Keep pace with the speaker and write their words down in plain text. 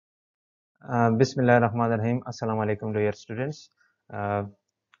Bismillahirrahmanirrahim. Assalamu alaikum dear students. Uh,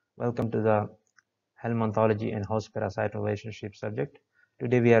 Welcome to the Helminthology and host-parasite relationship subject.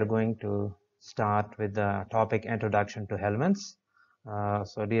 Today we are going to start with the topic Introduction to Helminths.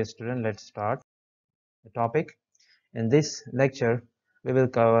 So dear student, let's start the topic. In this lecture, we will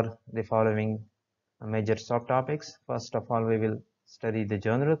cover the following major subtopics. First of all, we will study the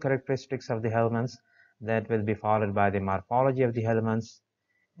general characteristics of the helminths. That will be followed by the morphology of the helminths,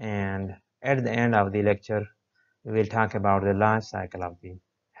 and at the end of the lecture we will talk about the life cycle of the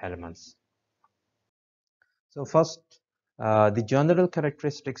helminths. So first, the general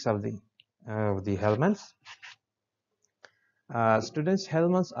characteristics of the helminths. Students,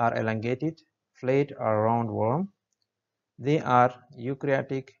 helminths are elongated, flat or round worm. They are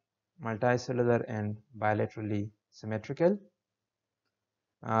eukaryotic, multicellular, and bilaterally symmetrical.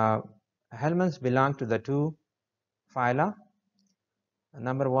 Helminths belong to the two phyla.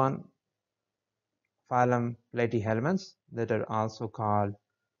 Number one, phylum Platyhelminths, that are also called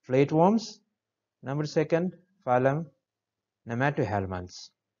flatworms. Number second, phylum Nematohelminths.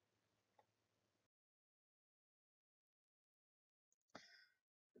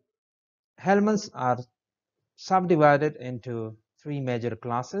 Helminths are subdivided into three major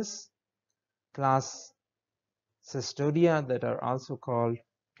classes. Class Cystodia, that are also called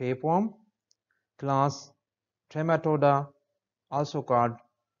tapeworm. Class Trematoda, also called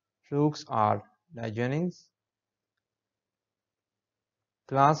flukes or digenines.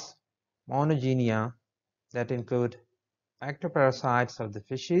 Class Monogenia, that include ectoparasites of the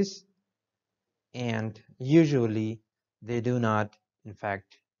fishes, and usually they do not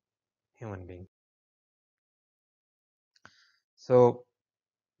infect human beings. So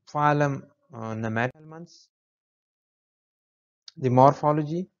phylum Nematohelminths. The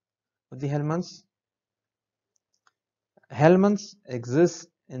morphology of the helminths. Helminths exist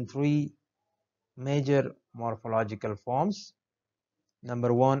in three major morphological forms.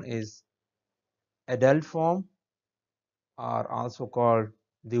 Number one is adult form, or also called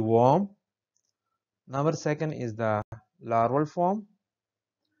the worm. Number second is the larval form.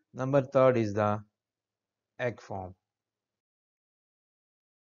 Number third is the egg form.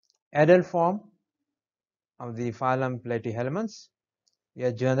 Adult form of the phylum Platyhelminths.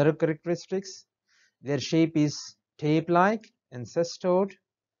 Their general characteristics: their shape is tape-like in cestode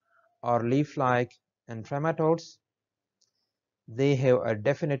or leaf-like in trematodes. They have a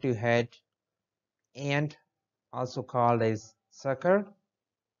definitive head and also called as sucker.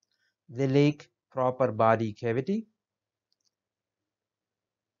 They lack proper body cavity.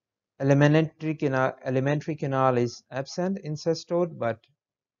 Elementary canal is absent in cestode but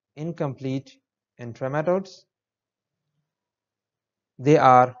incomplete in trematodes. They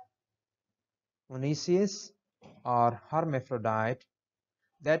are monoecious or hermaphrodite.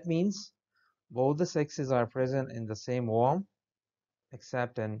 That means both the sexes are present in the same worm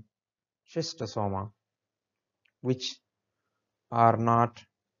except in schistosoma, which are not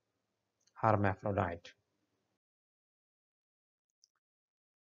hermaphrodite.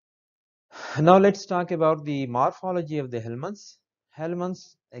 Now let's talk about the morphology of the helminths.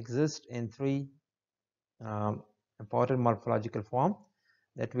 Helminths exist in three important morphological forms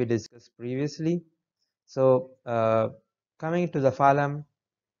that we discussed previously. So coming to the phylum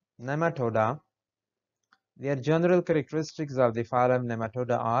Nematoda, their general characteristics of the phylum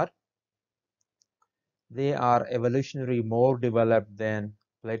Nematoda are: they are evolutionarily more developed than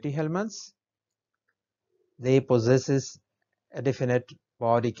platyhelminths. They possess a definite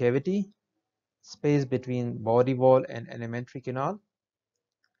body cavity, space between body wall and alimentary canal.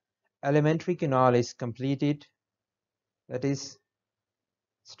 Alimentary canal is completed, that is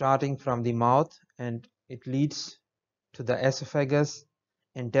starting from the mouth, and it leads to the esophagus,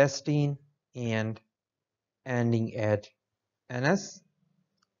 intestine, and ending at anus.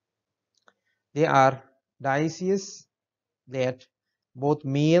 They are dioecious, that both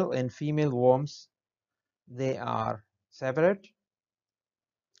male and female worms, they are separate.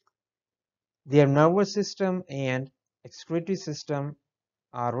 Their nervous system and excretory system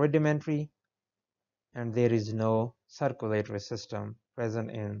are rudimentary, and there is no circulatory system present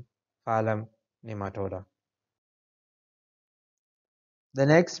in phylum Nematoda. The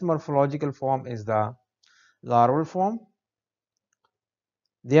next morphological form is the larval form.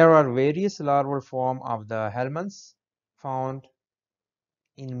 There are various larval forms of the helminths found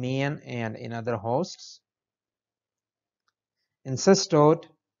in man and in other hosts. In cestode,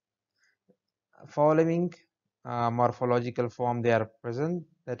 following morphological form they are present,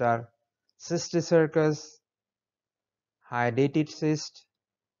 that are cysticercus, hydated cyst,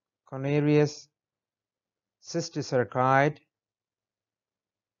 conarius, cysticercide,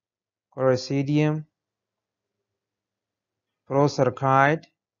 Coricidum, procercide,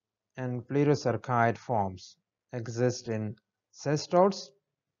 and plerocercide forms exist in cestodes.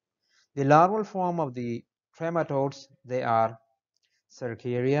 The larval form of the trematodes, they are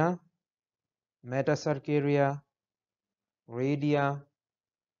Cercaria, Metacercaria, Radia,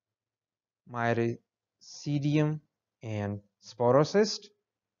 Mycelium, and Sporocyst.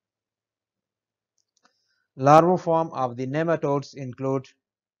 Larval form of the nematodes include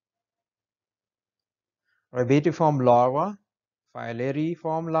Rebatiform larva,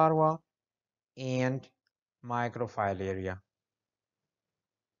 Filariform larva, and Microfilaria.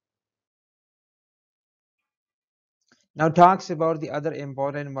 Now talks about the other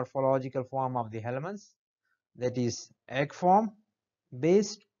important morphological form of the helminths, that is egg form.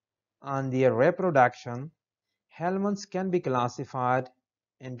 Based on their reproduction, helminths can be classified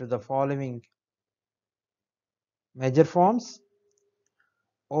into the following major forms: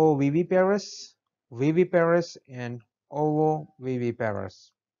 oviviparous, viviparous, and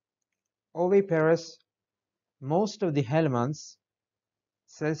ovoviviparous. Oviparous, most of the helminths,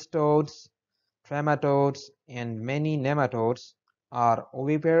 cestodes, trematodes, and many nematodes are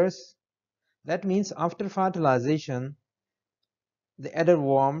oviparous. That means after fertilization, the adder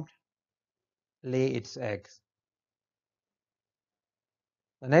worm lay its eggs.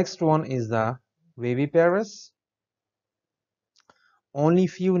 The next one is the viviparous. Only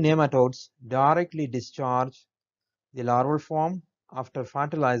few nematodes directly discharge the larval form after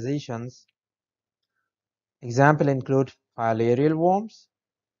fertilizations. Example include filarial worms,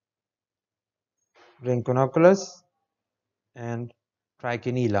 Rhynchonoculus, and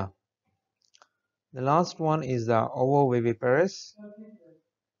Trichinella. The last one is the ovoviviparous.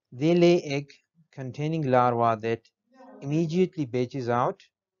 They lay egg containing larva that immediately batches out.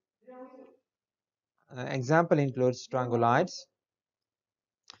 Example includes Strangulites.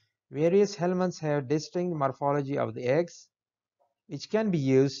 Various helminths have distinct morphology of the eggs, which can be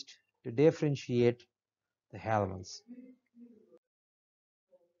used to differentiate the helminths.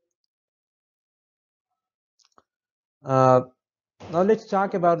 Now let's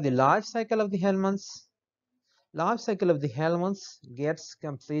talk about the life cycle of the helminths. Life cycle of the helminths gets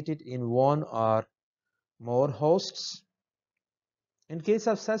completed in one or more hosts. In case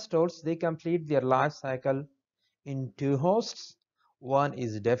of cestodes, they complete their life cycle in two hosts. One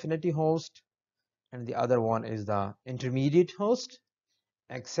is definitive host and the other one is the intermediate host,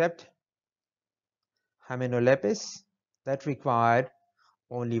 except Hymenolapis that required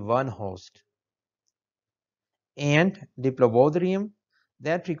only one host, and Diplobodrium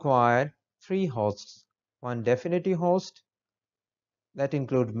that required three hosts, one definitive host that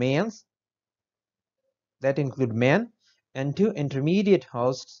include men, and two intermediate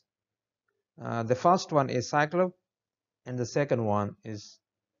hosts. The first one is cyclop and the second one is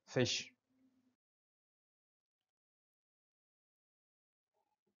fish.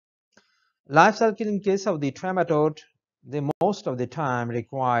 Life cycle in case of the trematode, they most of the time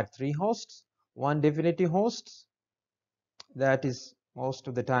require three hosts, one definitive host, that is most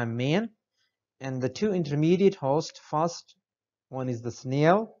of the time man, and the two intermediate hosts. First one is the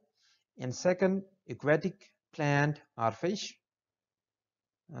snail and second aquatic plant or fish.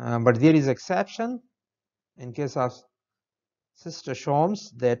 But there is exception in case of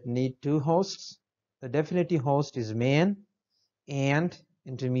cystoschomes that need two hosts. The definitive host is man and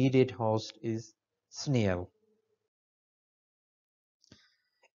intermediate host is snail.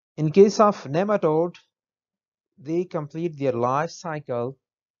 In case of nematode, they complete their life cycle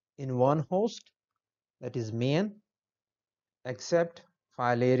in one host, that is man, except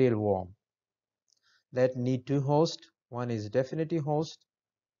filarial worm that need two hosts. One is definitive host,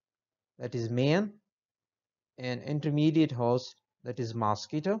 that is man, and intermediate host, that is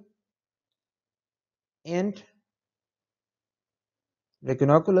mosquito, and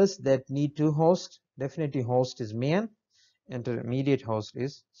Rhynchonoculus that need two hosts. Definitive host is man, intermediate host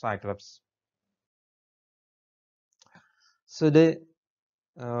is cyclops. So that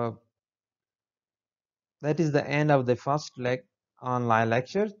is the end of the first online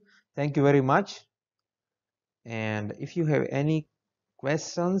lecture. Thank you very much. And if you have any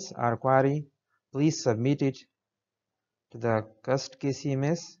questions or query, please submit it to the CUST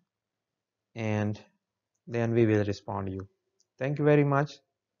KCMS and then we will respond to you. Thank you very much.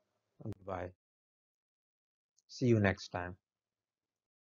 Goodbye. See you next time.